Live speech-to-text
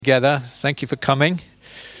Together. Thank you for coming.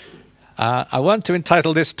 I want to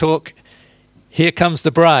entitle this talk, Here Comes the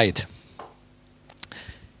Bride.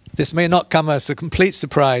 This may not come as a complete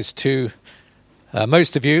surprise to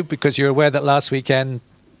most of you, because you're aware that last weekend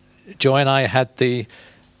Joy and I had the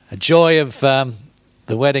joy of the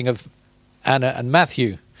wedding of Anna and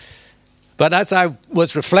Matthew. But as I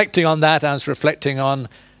was reflecting on that, I was reflecting on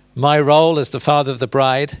my role as the father of the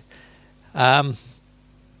bride.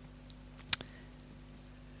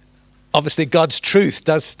 Obviously, God's truth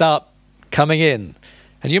does start coming in.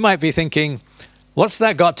 And you might be thinking, what's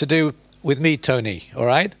that got to do with me, Tony? All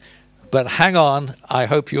right? But hang on. I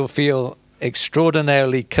hope you'll feel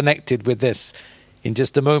extraordinarily connected with this in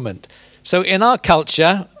just a moment. So in our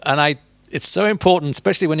culture, and it's so important,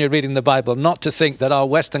 especially when you're reading the Bible, not to think that our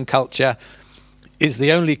Western culture is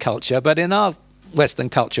the only culture. But in our Western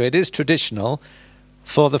culture, it is traditional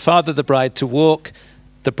for the father of the bride to walk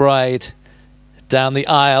the bride down the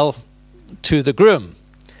aisle to the groom.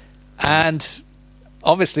 And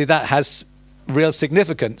obviously that has real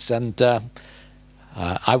significance. And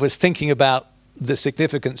I was thinking about the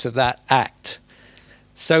significance of that act.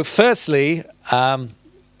 So firstly, I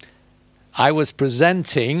was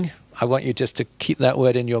presenting, I want you just to keep that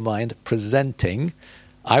word in your mind, presenting.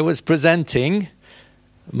 I was presenting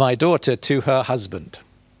my daughter to her husband.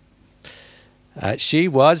 She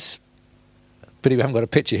was, but we haven't got a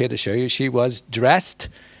picture here to show you, she was dressed.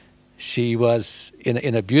 She was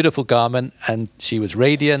in a beautiful garment, and she was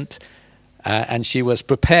radiant, and she was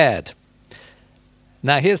prepared.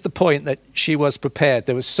 Now, here's the point, that she was prepared.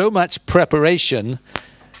 There was so much preparation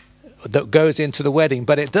that goes into the wedding,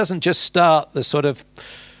 but it doesn't just start the sort of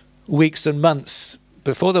weeks and months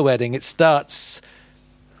before the wedding. It starts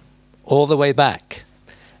all the way back.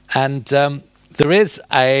 And there is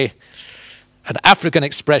an African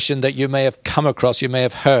expression that you may have come across, you may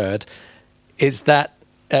have heard, is that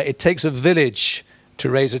it takes a village to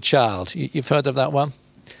raise a child. You've heard of that one?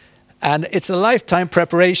 And it's a lifetime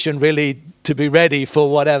preparation, really, to be ready for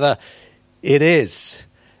whatever it is.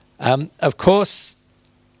 Of course,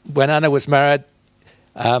 when Anna was married,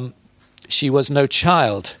 she was no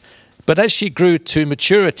child. But as she grew to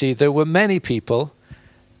maturity, there were many people,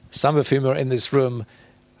 some of whom are in this room,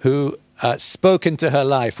 who spoke into her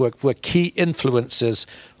life, were key influences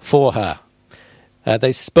for her.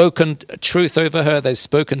 They've spoken truth over her. They've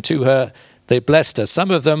spoken to her. They blessed her.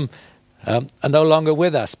 Some of them are no longer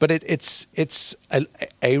with us. But it's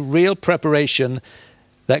a real preparation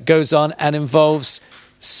that goes on and involves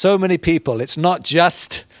so many people. It's not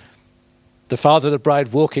just the father of the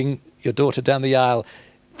bride walking your daughter down the aisle.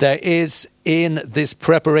 There is, in this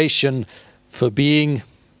preparation for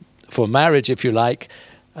marriage, if you like,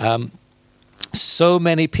 so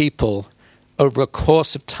many people over a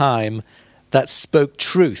course of time that spoke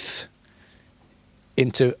truth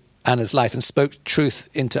into Anna's life and spoke truth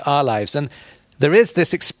into our lives. And there is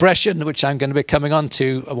this expression, which I'm going to be coming on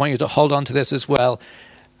to, I want you to hold on to this as well,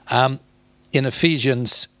 in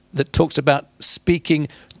Ephesians, that talks about speaking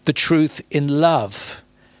the truth in love,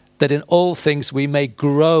 that in all things we may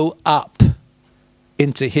grow up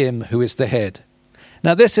into him who is the head.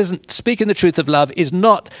 Now, this isn't, speaking the truth of love is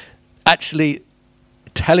not actually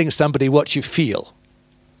telling somebody what you feel.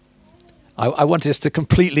 I want us to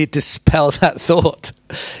completely dispel that thought.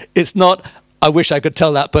 It's not, I wish I could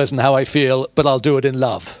tell that person how I feel, but I'll do it in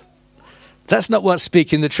love. That's not what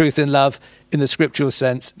speaking the truth in love in the scriptural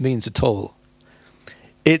sense means at all.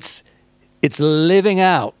 It's living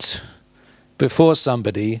out before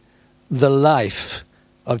somebody the life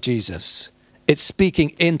of Jesus. It's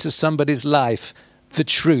speaking into somebody's life the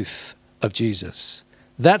truth of Jesus.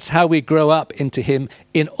 That's how we grow up into him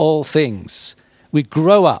in all things. We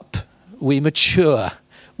grow up. We mature,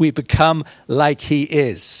 we become like he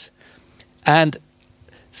is. And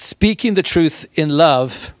speaking the truth in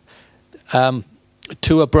love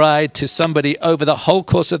to a bride, to somebody over the whole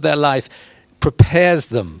course of their life, prepares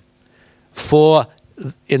them for,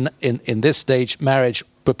 in this stage, marriage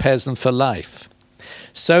prepares them for life.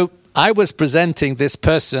 So I was presenting this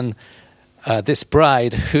person, this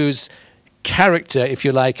bride, whose character, if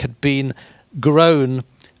you like, had been grown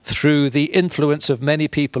through the influence of many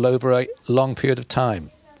people over a long period of time.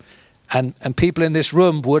 And people in this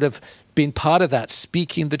room would have been part of that,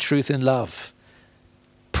 speaking the truth in love,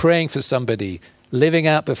 praying for somebody, living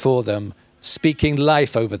out before them, speaking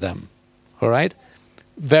life over them. All right?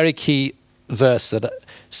 Very key verse.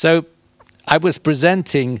 So I was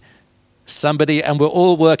presenting somebody, and we're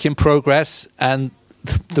all work in progress, and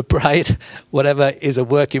the bride, whatever, is a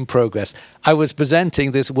work in progress. I was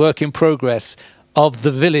presenting this work in progress of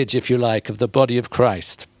the village, if you like, of the body of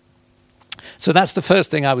Christ. So that's the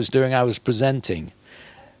first thing I was doing. I was presenting.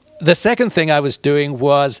 the second thing I was doing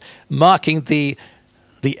was marking the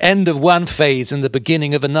end of one phase and the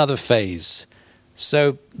beginning of another phase.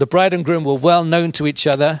 So the bride and groom were well known to each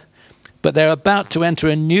other, but they're about to enter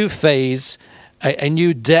a new phase, a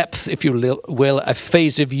new depth, if you will, a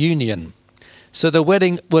phase of union. So the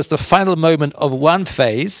wedding was the final moment of one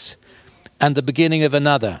phase and the beginning of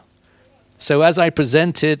another. So as I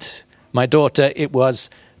presented my daughter, it was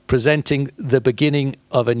presenting the beginning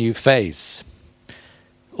of a new phase.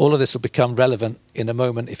 All of this will become relevant in a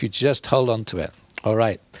moment if you just hold on to it. All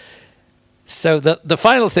right. So the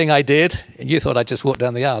final thing I did, and you thought I just walked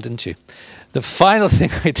down the aisle, didn't you? The final thing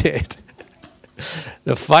I did,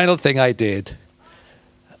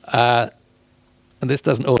 and this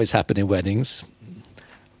doesn't always happen in weddings,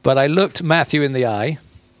 but I looked Matthew in the eye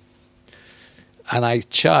and I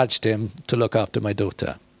charged him to look after my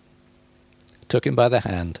daughter. Took him by the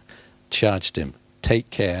hand, charged him, take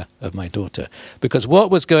care of my daughter. Because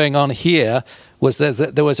what was going on here was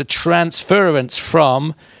that there was a transference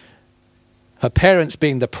from her parents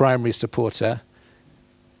being the primary supporter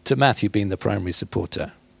to Matthew being the primary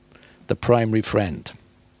supporter, the primary friend.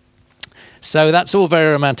 So that's all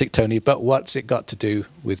very romantic, Tony, but what's it got to do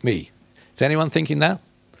with me? Is anyone thinking that?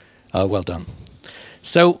 Oh, well done.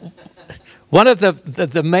 So one of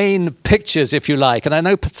the main pictures, if you like, and I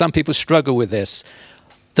know some people struggle with this,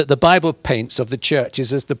 that the Bible paints of the church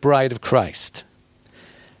is as the bride of Christ.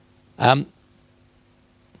 I've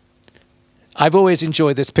always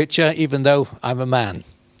enjoyed this picture, even though I'm a man,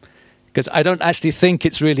 because I don't actually think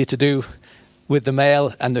it's really to do with the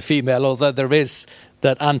male and the female, although there is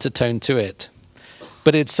that undertone to it.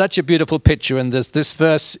 But it's such a beautiful picture, and there's this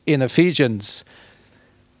verse in Ephesians,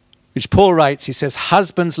 which Paul writes, he says,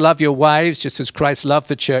 "Husbands, love your wives just as Christ loved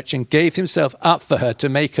the church and gave himself up for her to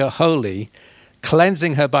make her holy,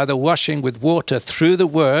 cleansing her by the washing with water through the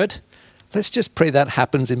word." Let's just pray that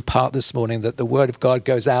happens in part this morning, that the word of God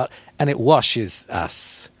goes out and it washes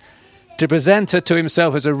us. To present her to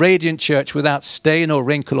himself as a radiant church without stain or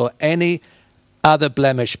wrinkle or any other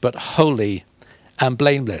blemish, but holy and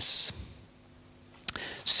blameless.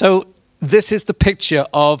 So this is the picture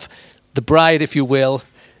of the bride, if you will,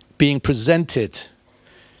 being presented.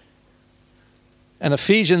 And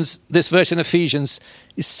Ephesians, this verse in Ephesians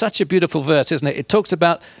is such a beautiful verse, isn't it? It talks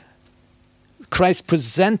about Christ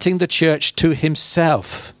presenting the church to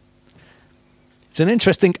himself. It's an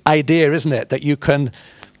interesting idea, isn't it, that you can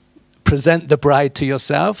present the bride to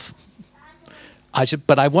yourself?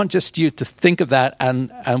 But I want just you to think of that,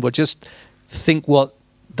 and we'll just think what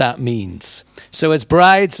that means. So as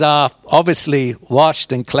brides are obviously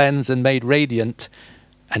washed and cleansed and made radiant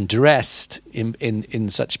and dressed in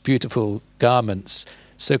such beautiful garments,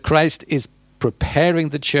 so Christ is preparing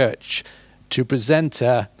the church to present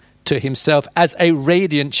her to himself as a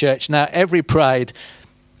radiant church. Now, every bride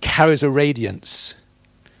carries a radiance,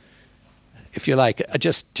 if you like,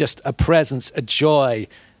 just a presence, a joy,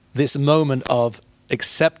 this moment of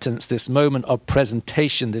acceptance, this moment of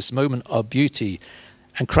presentation, this moment of beauty.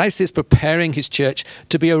 And Christ is preparing his church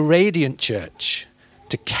to be a radiant church,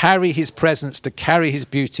 to carry his presence, to carry his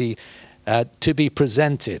beauty, to be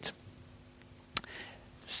presented.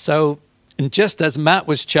 So, and just as Matt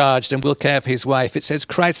was charged and will care for his wife, it says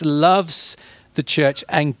Christ loves the church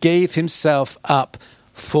and gave himself up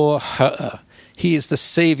for her. He is the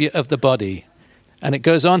savior of the body. And it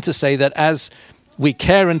goes on to say that as we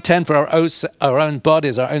care and tend for our own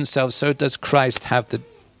bodies, our own selves, so does Christ have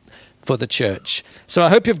for the church. So I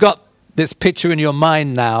hope you've got this picture in your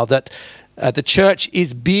mind now that the church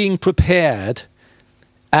is being prepared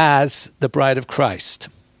as the bride of Christ.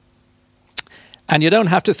 And you don't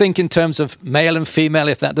have to think in terms of male and female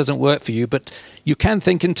if that doesn't work for you, but you can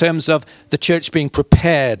think in terms of the church being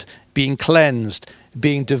prepared, being cleansed,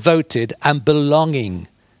 being devoted, and belonging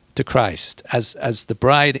to Christ, as the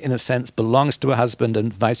bride, in a sense, belongs to her husband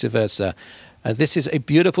and vice versa. This is a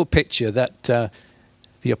beautiful picture that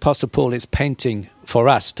the Apostle Paul is painting for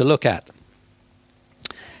us to look at.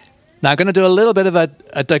 Now, I'm going to do a little bit of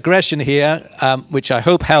a digression here, which I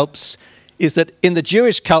hope helps, is that in the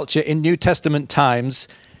Jewish culture in New Testament times,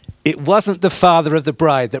 it wasn't the father of the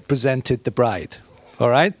bride that presented the bride, all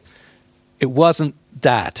right? It wasn't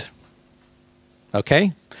dad,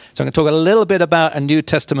 okay? So I'm going to talk a little bit about a New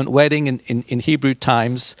Testament wedding in Hebrew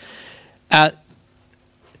times.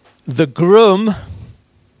 The groom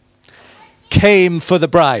came for the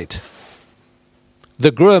bride.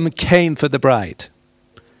 The groom came for the bride.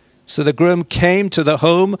 So the groom came to the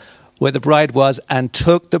home where the bride was and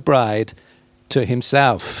took the bride to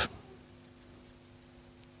himself.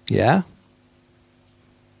 Yeah?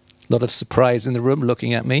 A lot of surprise in the room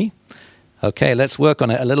looking at me. Okay, let's work on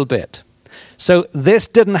it a little bit. So this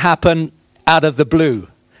didn't happen out of the blue.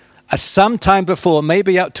 Some time before,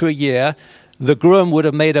 maybe up to a year, the groom would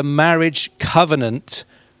have made a marriage covenant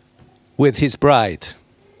with his bride.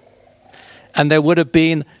 And there would have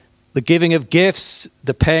been the giving of gifts,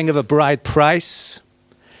 the paying of a bride price.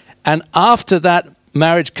 And after that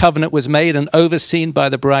marriage covenant was made and overseen by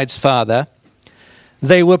the bride's father,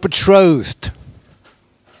 they were betrothed.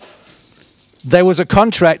 There was a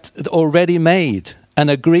contract already made, an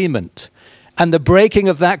agreement. And the breaking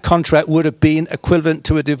of that contract would have been equivalent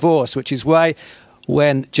to a divorce, which is why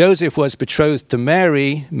when Joseph was betrothed to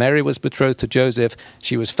Mary, Mary was betrothed to Joseph,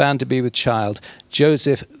 she was found to be with child.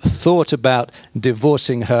 Joseph thought about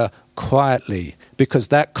divorcing her quietly because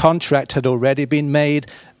that contract had already been made,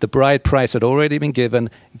 the bride price had already been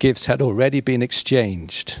given, gifts had already been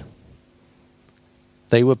exchanged.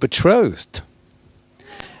 They were betrothed.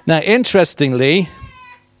 Now, interestingly,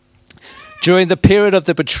 during the period of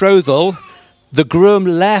the betrothal, the groom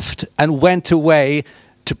left and went away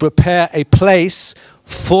to prepare a place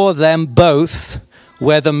for them both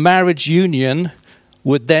where the marriage union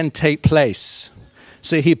would then take place.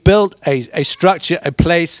 So he built a structure, a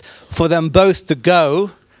place for them both to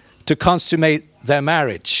go to consummate their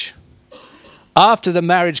marriage. After the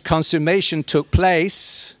marriage consummation took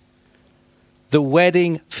place, the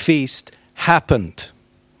wedding feast happened.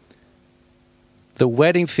 The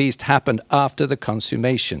wedding feast happened after the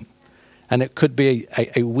consummation. And it could be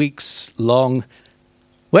a weeks-long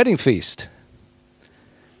wedding feast.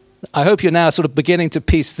 I hope you're now sort of beginning to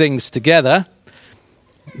piece things together.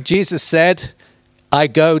 Jesus said, I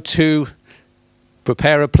go to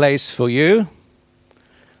prepare a place for you.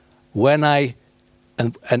 And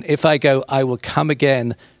if I go, I will come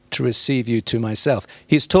again to receive you to myself.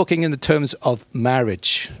 He's talking in the terms of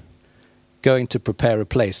marriage, going to prepare a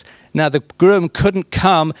place. Now, the groom couldn't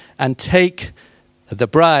come and take the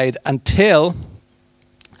bride until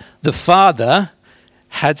the father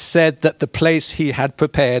had said that the place he had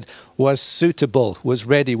prepared was suitable, was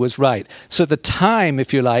ready, was right. So the time,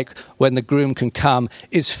 if you like, when the groom can come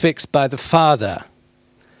is fixed by the father,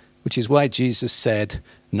 which is why Jesus said,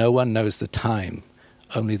 no one knows the time.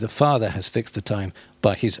 Only the Father has fixed the time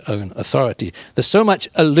by his own authority. There's so much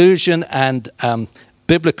allusion and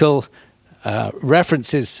biblical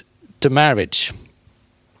references to marriage.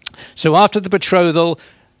 So after the betrothal,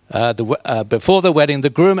 before the wedding,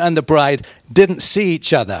 the groom and the bride didn't see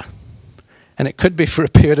each other. And it could be for a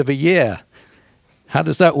period of a year. How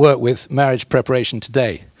does that work with marriage preparation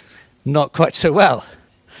today? Not quite so well.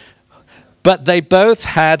 But they both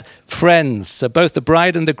had friends. So both the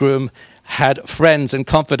bride and the groom had friends and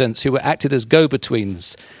confidants who were acted as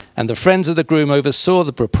go-betweens. And the friends of the groom oversaw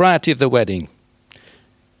the propriety of the wedding.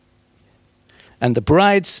 And the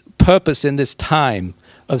bride's purpose in this time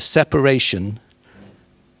of separation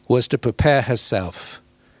was to prepare herself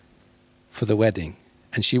for the wedding.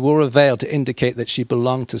 And she wore a veil to indicate that she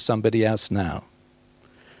belonged to somebody else now.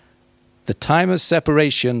 The time of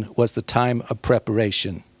separation was the time of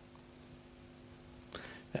preparation.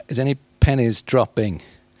 Is any pennies dropping?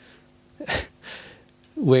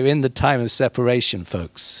 We're in the time of separation,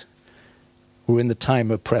 folks. We're in the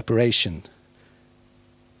time of preparation.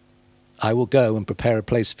 I will go and prepare a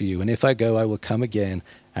place for you. And if I go, I will come again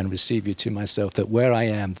and receive you to myself, that where I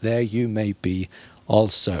am, there you may be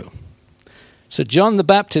also. So John the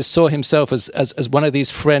Baptist saw himself as one of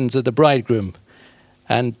these friends of the bridegroom.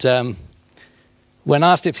 And when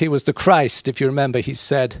asked if he was the Christ, if you remember, he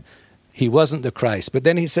said he wasn't the Christ. But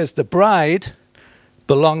then he says the bride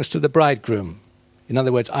belongs to the bridegroom. In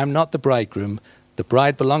other words, I'm not the bridegroom. The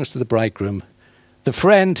bride belongs to the bridegroom. The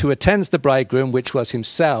friend who attends the bridegroom, which was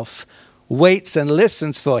himself, waits and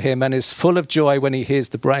listens for him and is full of joy when he hears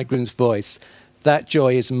the bridegroom's voice. That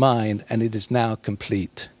joy is mine, and it is now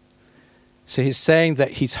complete. So he's saying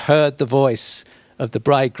that he's heard the voice of the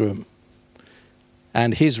bridegroom.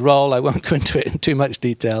 And his role, I won't go into it in too much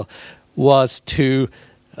detail, was to,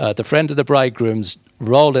 the friend of the bridegroom's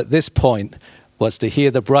role at this point was to hear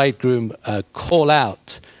the bridegroom call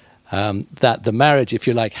out that the marriage, if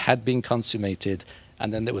you like, had been consummated.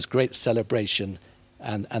 And then there was great celebration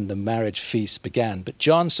and the marriage feast began. But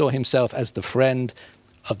John saw himself as the friend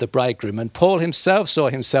of the bridegroom. And Paul himself saw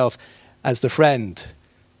himself as the friend.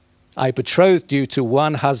 I betrothed you to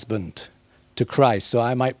one husband, to Christ, so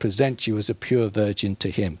I might present you as a pure virgin to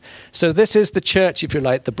him. So this is the church, if you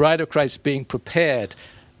like, the bride of Christ being prepared,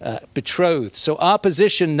 betrothed. So our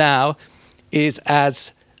position now is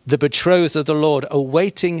as the betrothed of the Lord,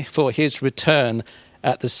 awaiting for his return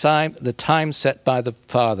at the time set by the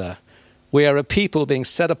Father. We are a people being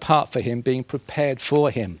set apart for him, being prepared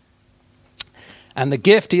for him. And the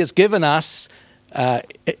gift he has given us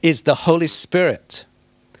is the Holy Spirit.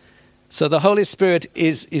 So the Holy Spirit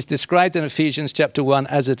is described in Ephesians chapter 1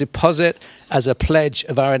 as a deposit, as a pledge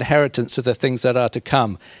of our inheritance of the things that are to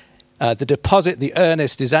come. The deposit, the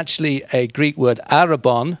earnest, is actually a Greek word,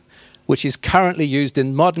 arabon, which is currently used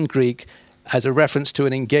in modern Greek as a reference to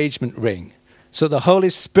an engagement ring. So the Holy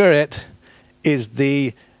Spirit is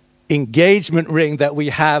the engagement ring that we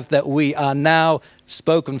have, that we are now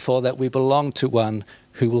spoken for, that we belong to one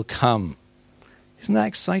who will come. Isn't that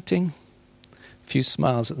exciting? A few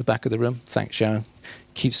smiles at the back of the room. Thanks, Sharon.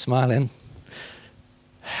 Keep smiling.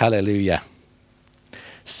 Hallelujah.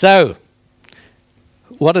 So,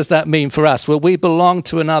 what does that mean for us? Well, we belong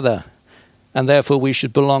to another, and therefore we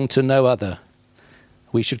should belong to no other.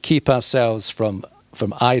 We should keep ourselves from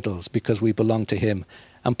idols because we belong to him.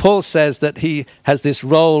 And Paul says that he has this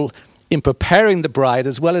role in preparing the bride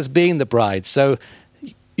as well as being the bride. So,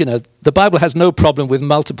 the Bible has no problem with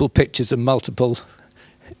multiple pictures and multiple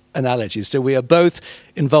analogies. So we are both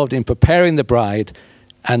involved in preparing the bride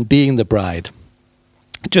and being the bride.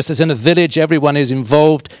 Just as in a village, everyone is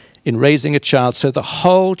involved in raising a child, so the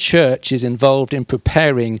whole church is involved in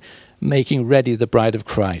preparing, making ready the bride of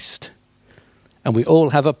Christ. And we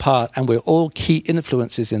all have a part, and we're all key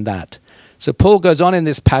influences in that. So Paul goes on in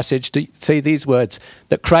this passage to say these words,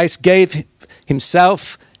 that Christ gave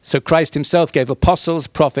himself, so Christ himself gave apostles,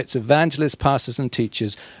 prophets, evangelists, pastors, and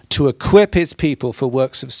teachers to equip his people for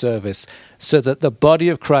works of service, so that the body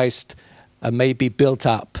of Christ may be built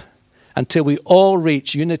up until we all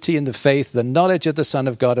reach unity in the faith, the knowledge of the Son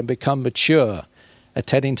of God, and become mature,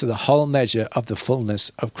 attaining to the whole measure of the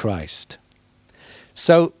fullness of Christ.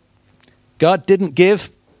 So God didn't give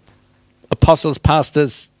apostles,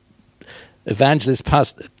 pastors, evangelists,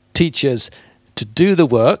 teachers to do the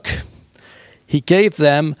work. He gave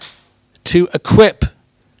them to equip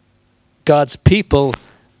God's people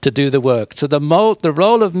to do the work. So the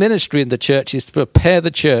role of ministry in the church is to prepare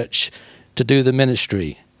the church to do the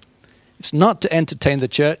ministry. It's not to entertain the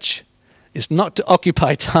church. It's not to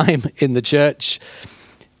occupy time in the church.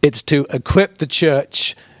 It's to equip the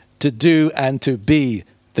church to do and to be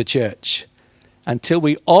the church. Until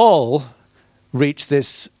we all reach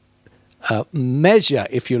this measure,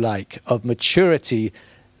 if you like, of maturity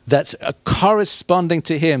that's corresponding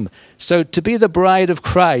to him. So to be the bride of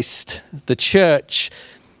Christ, the church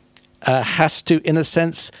has to, in a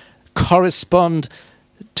sense, correspond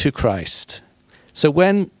to Christ. So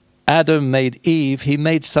when Adam made Eve, he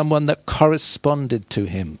made someone that corresponded to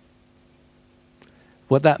him.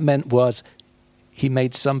 What that meant was he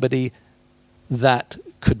made somebody that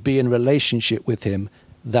could be in relationship with him,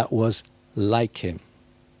 that was like him.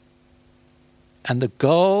 And the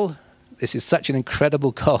goal, this is such an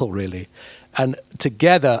incredible goal, really. And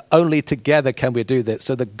together, only together can we do this.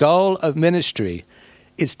 So the goal of ministry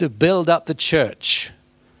is to build up the church,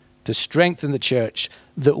 to strengthen the church,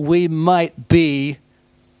 that we might be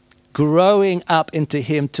growing up into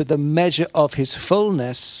him to the measure of his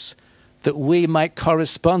fullness, that we might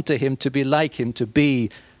correspond to him, to be like him, to be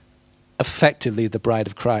effectively the bride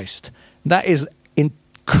of Christ. That is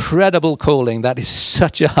incredible calling. That is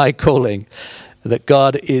such a high calling that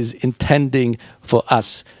God is intending for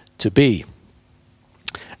us to be.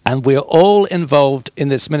 And we're all involved in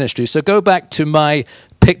this ministry. So go back to my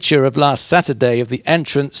picture of last Saturday of the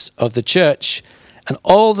entrance of the church and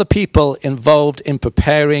all the people involved in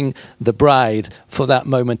preparing the bride for that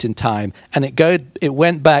moment in time. And it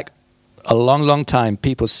went back a long, long time,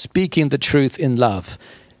 people speaking the truth in love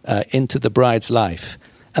into the bride's life.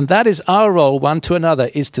 And that is our role, one to another,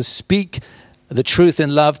 is to speak the truth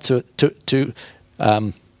in love, to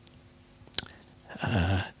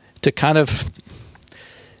kind of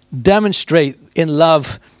demonstrate in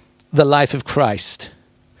love the life of Christ.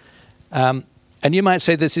 And you might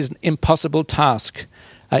say this is an impossible task.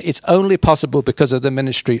 It's only possible because of the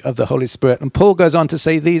ministry of the Holy Spirit. And Paul goes on to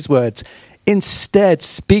say these words, instead,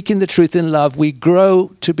 speaking the truth in love, we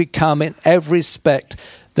grow to become in every respect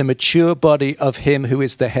the mature body of him who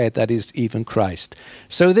is the head, that is even Christ.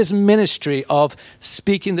 So this ministry of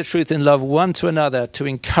speaking the truth in love one to another, to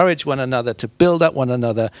encourage one another, to build up one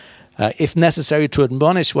another, if necessary to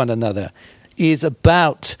admonish one another, is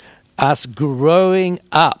about us growing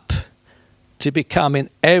up to become in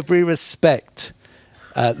every respect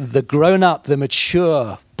the grown up, the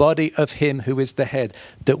mature body of him who is the head,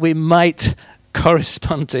 that we might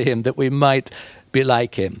correspond to him, that we might be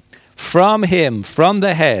like him. From him, from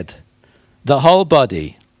the head, the whole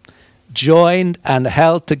body, joined and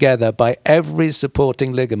held together by every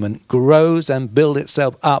supporting ligament, grows and builds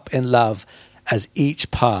itself up in love as each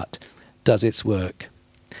part does its work.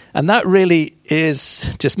 And that really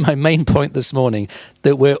is just my main point this morning,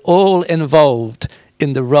 that we're all involved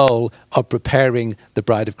in the role of preparing the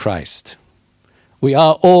bride of Christ. We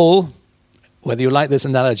are all, whether you like this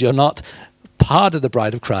analogy or not, part of the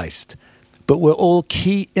bride of Christ. But we're all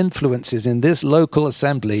key influences in this local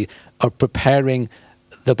assembly of preparing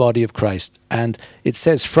the body of Christ. And it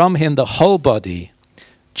says, from him the whole body,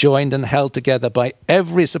 joined and held together by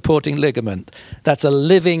every supporting ligament, that's a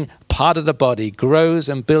living part of the body, grows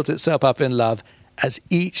and builds itself up in love as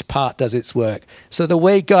each part does its work. So the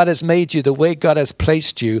way God has made you, the way God has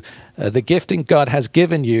placed you, the gifting God has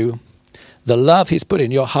given you, the love he's put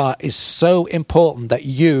in your heart is so important that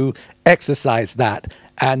you exercise that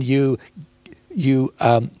and you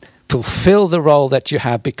fulfill the role that you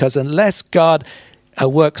have, because unless God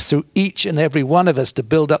works through each and every one of us to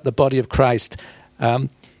build up the body of Christ,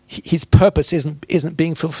 his purpose isn't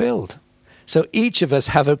being fulfilled. So each of us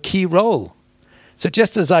have a key role. So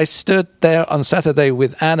just as I stood there on Saturday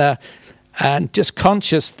with Anna and just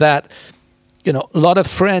conscious that, a lot of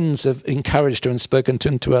friends have encouraged her and spoken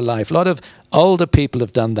into her life. A lot of older people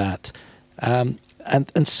have done that.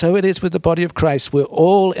 And so it is with the body of Christ. We're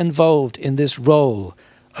all involved in this role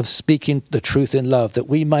of speaking the truth in love, that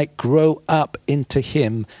we might grow up into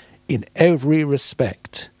him in every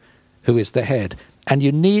respect, who is the head. And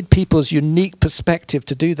you need people's unique perspective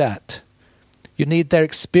to do that. You need their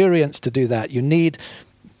experience to do that. You need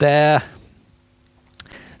their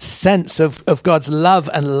sense of God's love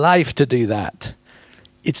and life to do that.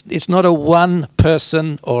 It's not a one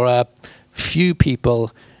person or a few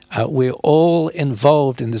people. We're all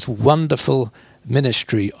involved in this wonderful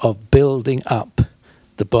ministry of building up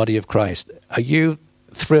the body of Christ. Are you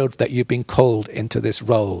thrilled that you've been called into this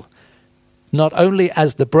role? Not only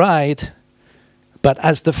as the bride, but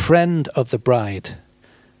as the friend of the bride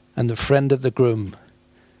and the friend of the groom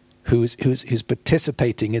who's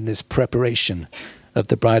participating in this preparation of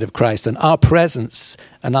the bride of Christ. And our presence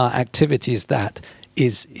and our activities, that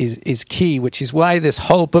is key, which is why this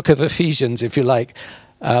whole book of Ephesians, if you like,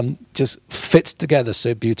 just fits together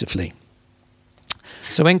so beautifully.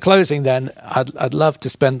 So in closing then, I'd love to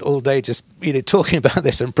spend all day just really talking about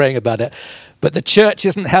this and praying about it. But the church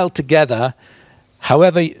isn't held together,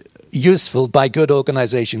 however useful, by good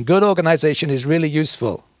organization. Good organization is really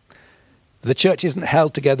useful. The church isn't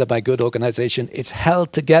held together by good organization. It's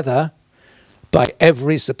held together by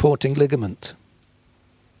every supporting ligament.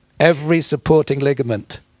 Every supporting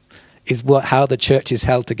ligament is how the church is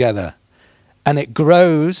held together. And it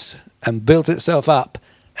grows and builds itself up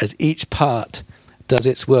as each part does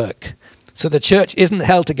its work. So the church isn't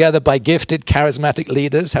held together by gifted, charismatic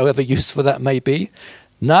leaders, however useful that may be.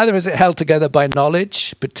 Neither is it held together by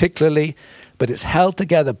knowledge, particularly, but it's held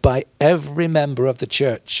together by every member of the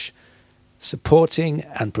church, supporting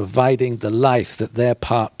and providing the life that their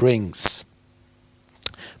part brings.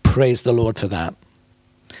 Praise the Lord for that.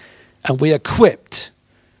 And we are equipped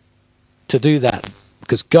to do that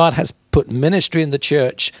because God has put ministry in the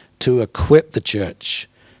church to equip the church.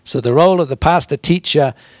 So the role of the pastor,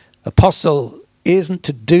 teacher, apostle isn't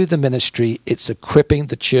to do the ministry, it's equipping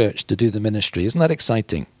the church to do the ministry. Isn't that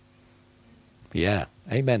exciting? Yeah.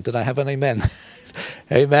 Amen. Did I have an amen?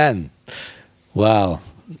 Amen. Wow.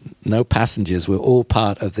 No passengers. We're all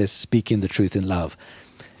part of this speaking the truth in love.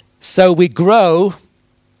 So we grow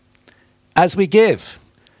as we give.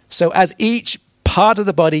 So as each part of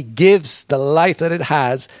the body gives the life that it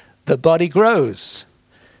has, the body grows.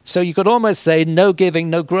 So you could almost say no giving,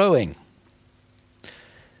 no growing.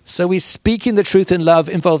 So we speaking the truth in love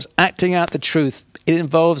involves acting out the truth. It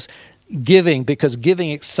involves giving, because giving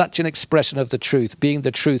is such an expression of the truth, being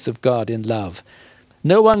the truth of God in love.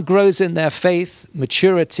 No one grows in their faith,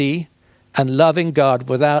 maturity, and loving God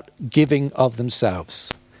without giving of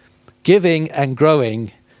themselves. Giving and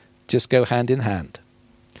growing just go hand in hand.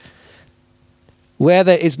 Where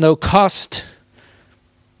there is no cost,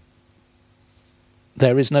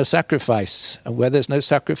 there is no sacrifice. And where there's no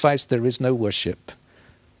sacrifice, there is no worship.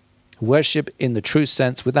 Worship in the true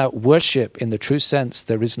sense. Without worship in the true sense,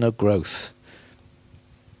 there is no growth.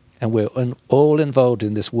 And we're all involved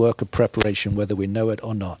in this work of preparation, whether we know it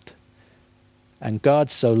or not. And God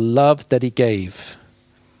so loved that he gave.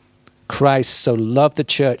 Christ so loved the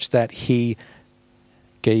church that he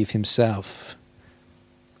gave himself.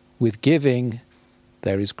 With giving,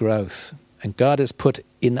 there is growth. And God has put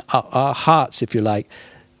in our hearts, if you like,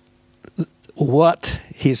 what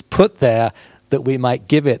he's put there that we might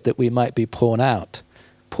give it, that we might be poured out.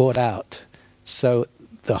 So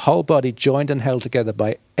the whole body, joined and held together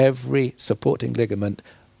by every supporting ligament,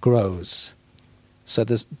 grows. So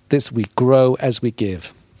this we grow as we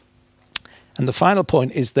give. And the final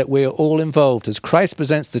point is that we're all involved. As Christ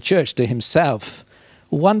presents the church to himself,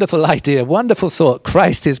 wonderful idea, wonderful thought.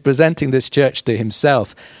 Christ is presenting this church to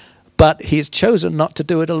himself, but he's chosen not to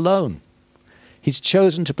do it alone. He's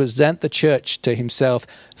chosen to present the church to himself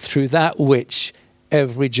through that which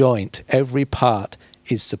every joint, every part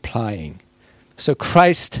is supplying. So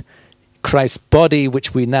Christ's body,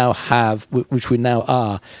 which we now have, which we now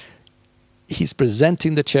are, he's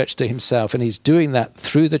presenting the church to himself, and he's doing that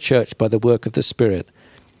through the church by the work of the Spirit.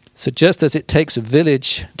 So just as it takes a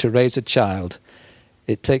village to raise a child,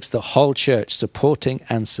 it takes the whole church supporting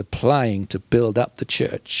and supplying to build up the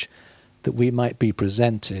church, that we might be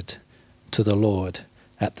presented to the Lord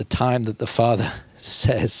at the time that the Father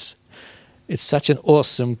says. It's such an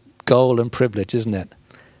awesome goal and privilege, isn't it?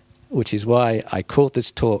 Which is why I called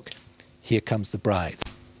this talk, Here Comes the Bride.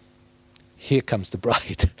 Here comes the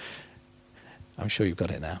bride. I'm sure you've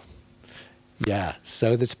got it now. Yeah,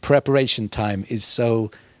 so this preparation time is so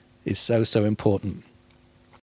important.